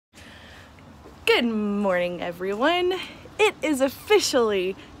Good morning, everyone. It is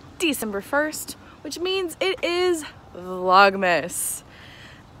officially December 1st, which means it is Vlogmas.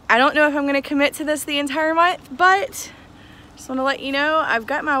 I don't know if I'm gonna commit to this the entire month, but just wanna let you know I've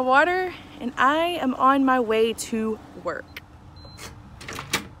got my water and I am on my way to work.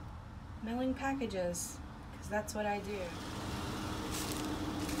 Mailing packages, because that's what I do.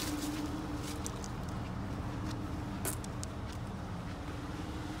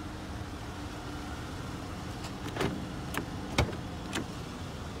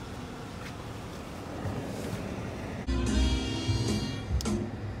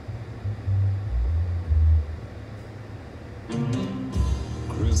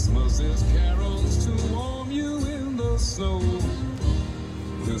 Christmas is carols to warm you in the snow.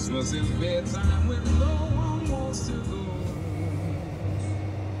 Christmas is bedtime when no one wants to go.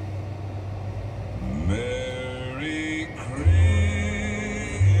 Merry Christmas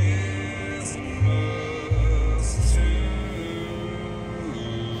to you.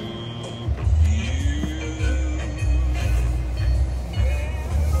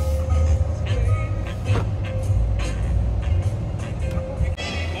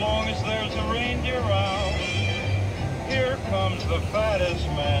 Long as there's a reindeer around, here comes the fattest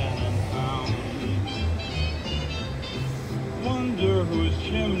man in town. Wonder whose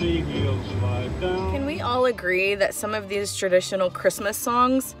chimney he'll slide down. Can we all agree that some of these traditional Christmas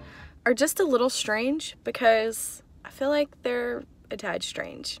songs are just a little strange? Because I feel like they're a tad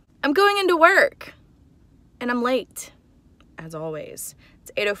strange. I'm going into work and I'm late, as always.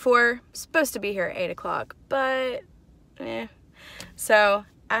 It's 8:04, I'm supposed to be here at 8 o'clock, but So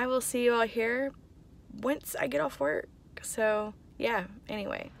I will see you all here once I get off work. So yeah,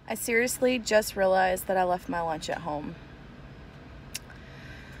 anyway. I seriously just realized that I left my lunch at home.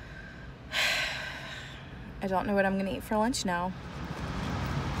 I don't know what I'm gonna eat for lunch now.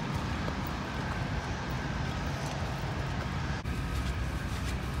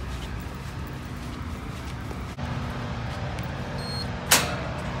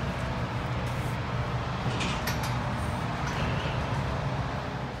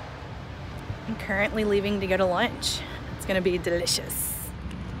 I'm currently leaving to go to lunch. It's gonna be delicious.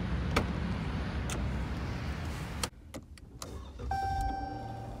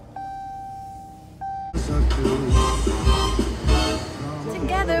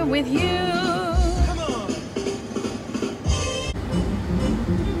 Together with you.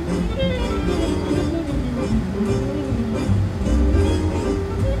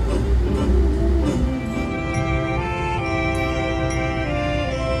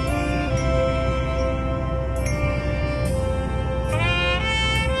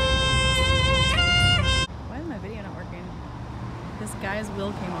 Guy's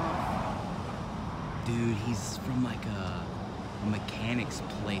wheel came off. Dude, he's from like a mechanic's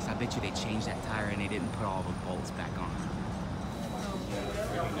place. I bet you they changed that tire and they didn't put all the bolts back on.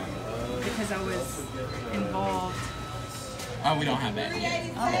 Because I was involved. Oh, we don't have that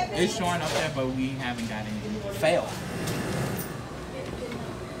yet. Oh, it's showing up there, but we haven't got anything. Fail.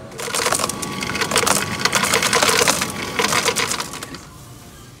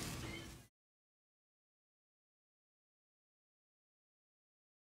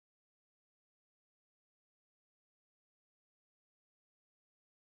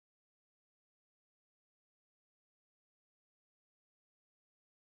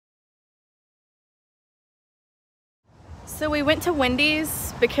 So we went to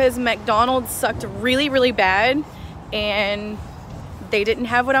Wendy's because McDonald's sucked really, really bad and they didn't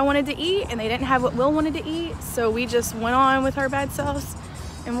have what I wanted to eat and they didn't have what Will wanted to eat. So we just went on with our bad selves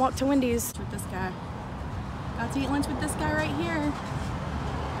and walked to Wendy's with this guy. Got to eat lunch with this guy right here.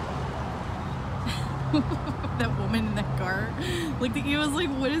 That woman in that car looked at you and was like,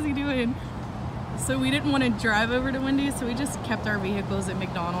 what is he doing? So we didn't want to drive over to Wendy's, so we just kept our vehicles at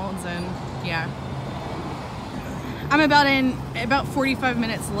McDonald's and yeah. I'm about 45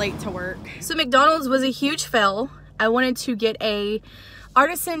 minutes late to work. So McDonald's was a huge fail. I wanted to get a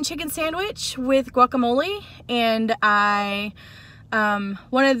artisan chicken sandwich with guacamole and I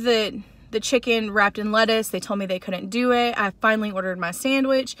wanted the chicken wrapped in lettuce. They told me they couldn't do it. I finally ordered my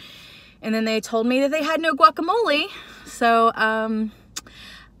sandwich and then they told me that they had no guacamole. So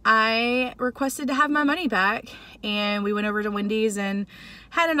I requested to have my money back and we went over to Wendy's and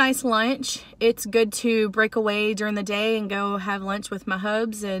had a nice lunch. It's good to break away during the day and go have lunch with my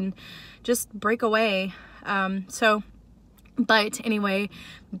hubs and just break away. But anyway,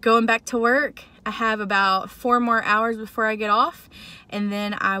 going back to work, I have about 4 more hours before I get off and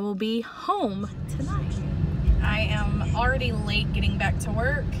then I will be home tonight. I am already late getting back to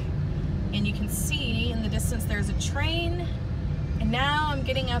work and you can see in the distance there's a train And now I'm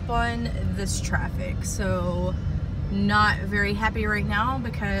getting up on this traffic, so not very happy right now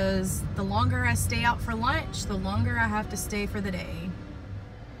because the longer I stay out for lunch, the longer I have to stay for the day.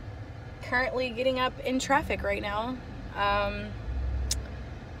 Currently getting up in traffic right now.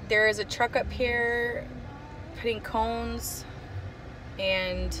 There is a truck up here putting cones,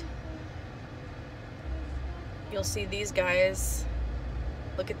 and you'll see these guys.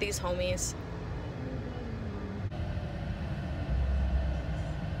 Look at these homies.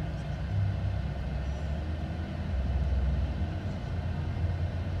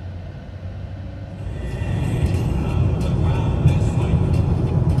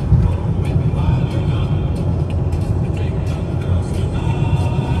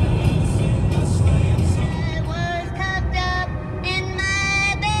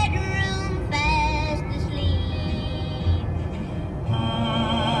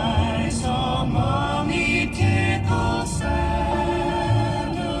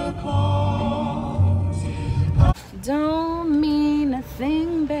 Don't mean a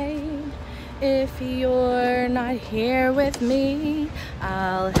thing, babe, if you're not here with me.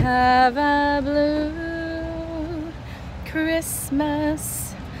 I'll have a blue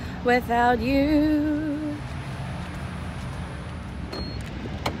Christmas without you.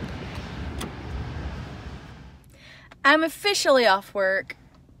 I'm officially off work.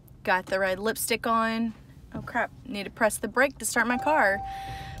 Got the red lipstick on. Oh crap, need to press the brake to start my car.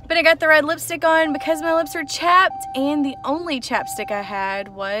 But I got the red lipstick on because my lips are chapped, and the only chapstick I had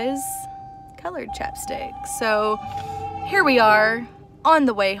was colored chapstick. So here we are on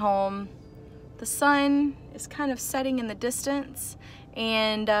the way home. The sun is kind of setting in the distance,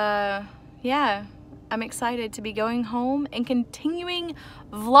 and yeah, I'm excited to be going home and continuing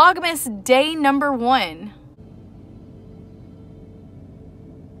Vlogmas day number 1.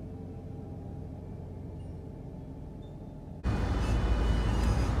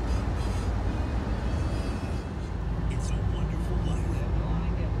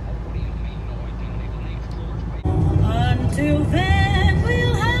 Until then,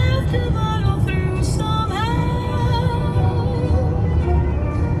 we'll have to muddle through somehow.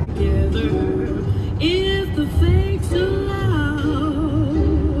 Together, if the fates allow.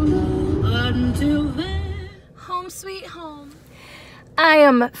 Until then, home sweet home. I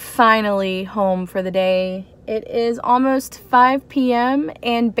am finally home for the day. It is almost 5 p.m.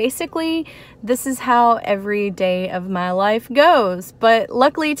 and basically this is how every day of my life goes. But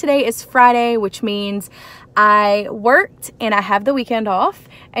luckily today is Friday, which means I worked and I have the weekend off.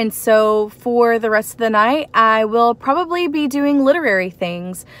 And so for the rest of the night, I will probably be doing literary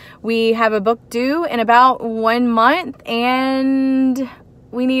things. We have a book due in about 1 month and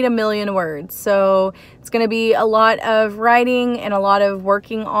we need 1 million words. So it's going to be a lot of writing and a lot of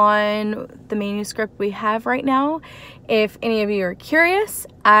working on the manuscript we have right now. If any of you are curious,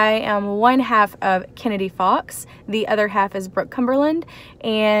 I am one half of Kennedy Fox. The other half is Brooke Cumberland.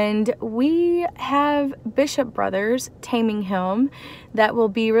 And we have Bishop Brothers Taming Him that will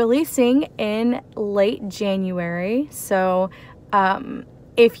be releasing in late January. So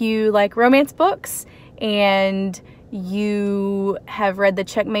if you like romance books and you have read the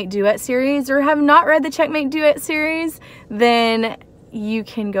Checkmate Duet series or have not read the Checkmate Duet series, then you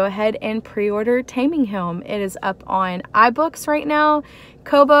can go ahead and pre-order Taming Him. It is up on iBooks right now,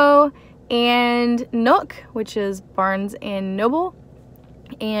 Kobo, and Nook, which is Barnes & Noble.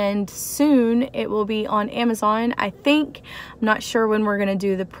 And soon it will be on Amazon, I think. I'm not sure when we're going to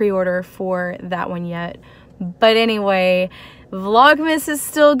do the pre-order for that one yet. But anyway, Vlogmas is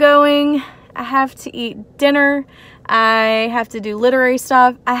still going. I have to eat dinner. I have to do literary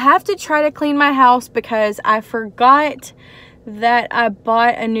stuff. I have to try to clean my house because I forgot that I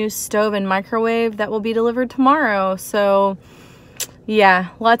bought a new stove and microwave that will be delivered tomorrow. So yeah,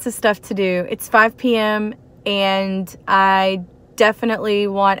 lots of stuff to do. It's 5 p.m. and I definitely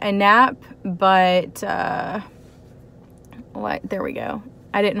want a nap, but there we go.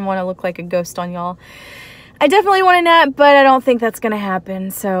 I didn't want to look like a ghost on y'all. I definitely want a nap, but I don't think that's gonna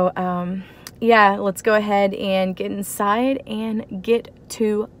happen. So yeah, let's go ahead and get inside and get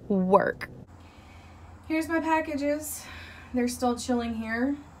to work. Here's my packages. They're still chilling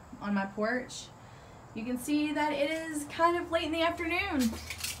here on my porch. You can see that it is kind of late in the afternoon.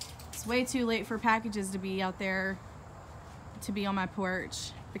 It's way too late for packages to be out there, to be on my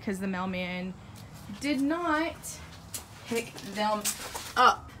porch, because the mailman did not pick them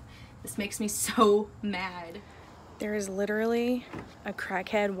up. This makes me so mad. There is literally a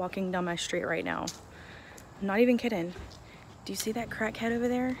crackhead walking down my street right now. I'm not even kidding. Do you see that crackhead over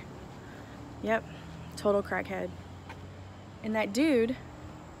there? Yep, total crackhead. And that dude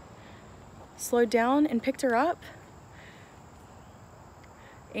slowed down and picked her up.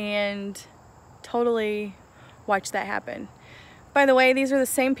 and totally watched that happen. By the way, these are the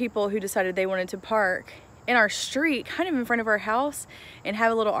same people who decided they wanted to park in our street, kind of in front of our house, and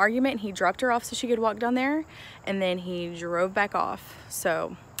have a little argument. He dropped her off so she could walk down there, and then he drove back off.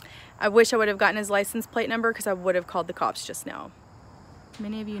 So I wish I would have gotten his license plate number, because I would have called the cops just now.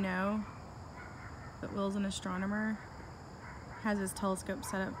 Many of you know that Will's an astronomer, has his telescope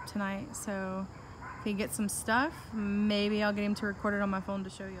set up tonight, so if he gets some stuff, maybe I'll get him to record it on my phone to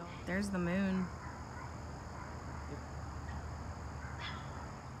show y'all. There's the moon.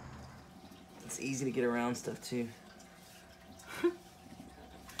 It's easy to get around stuff too.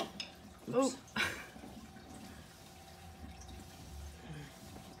 Oh.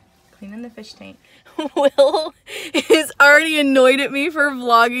 Cleaning the fish tank. Will is already annoyed at me for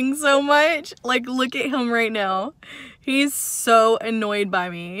vlogging so much. Like, look at him right now. He's so annoyed by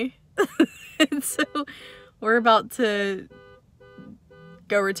me. So we're about to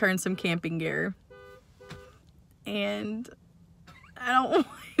go return some camping gear. And I don't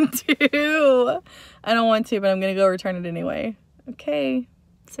want to. I don't want to, but I'm gonna go return it anyway. Okay,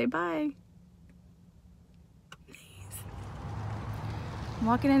 say bye. I'm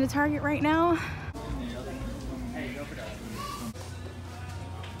walking into Target right now.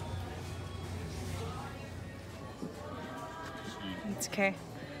 It's okay.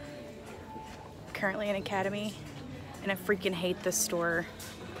 Currently in Academy, and I freaking hate this store.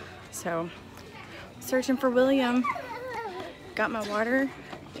 So, searching for William. Got my water,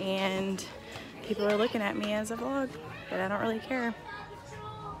 and people are looking at me as I vlog, but I don't really care.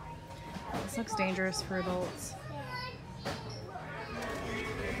 This looks dangerous for adults.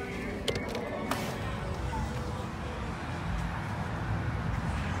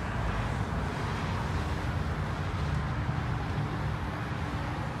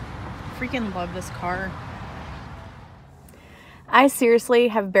 Freaking love this car. I seriously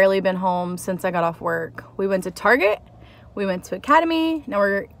have barely been home since I got off work. We went to Target, we went to Academy, now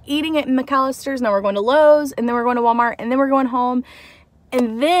we're eating at McAllister's, now we're going to Lowe's, and then we're going to Walmart, and then we're going home.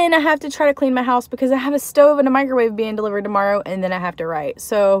 And then I have to try to clean my house because I have a stove and a microwave being delivered tomorrow, and then I have to write.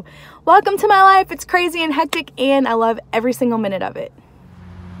 So welcome to my life. It's crazy and hectic, and I love every single minute of it.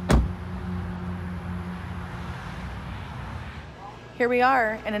 Here we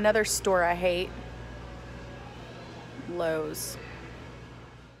are in another store I hate. Lowe's.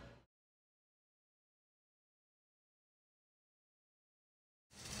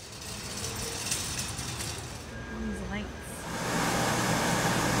 These lights.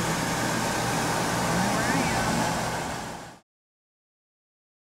 Where I am.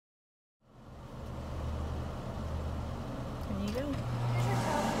 There you go.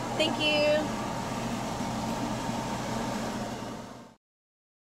 Thank you.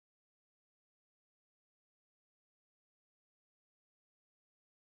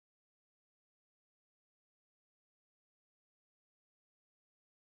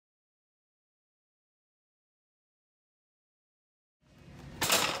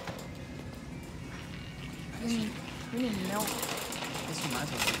 We need milk. This one might as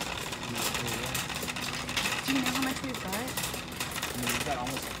well be. Do you know how much we've got? I mean, we've got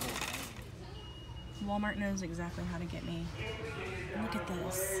almost a full thing. Walmart knows exactly how to get me. Look at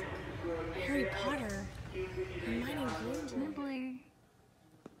this. Harry Potter. Hermione Granger. Nibbler.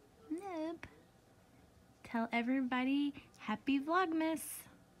 Nib. Tell everybody happy Vlogmas.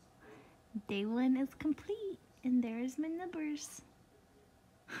 Day 1 is complete, and there's my nibblers.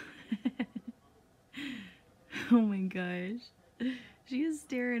 Oh my gosh. She is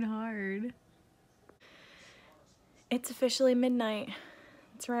staring hard. It's officially midnight.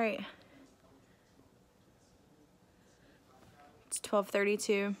 That's right. It's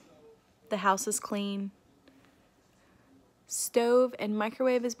 12:32. The house is clean. Stove and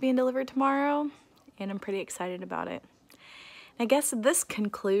microwave is being delivered tomorrow, and I'm pretty excited about it. I guess this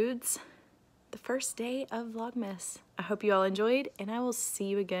concludes the first day of Vlogmas. I hope you all enjoyed, and I will see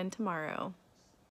you again tomorrow.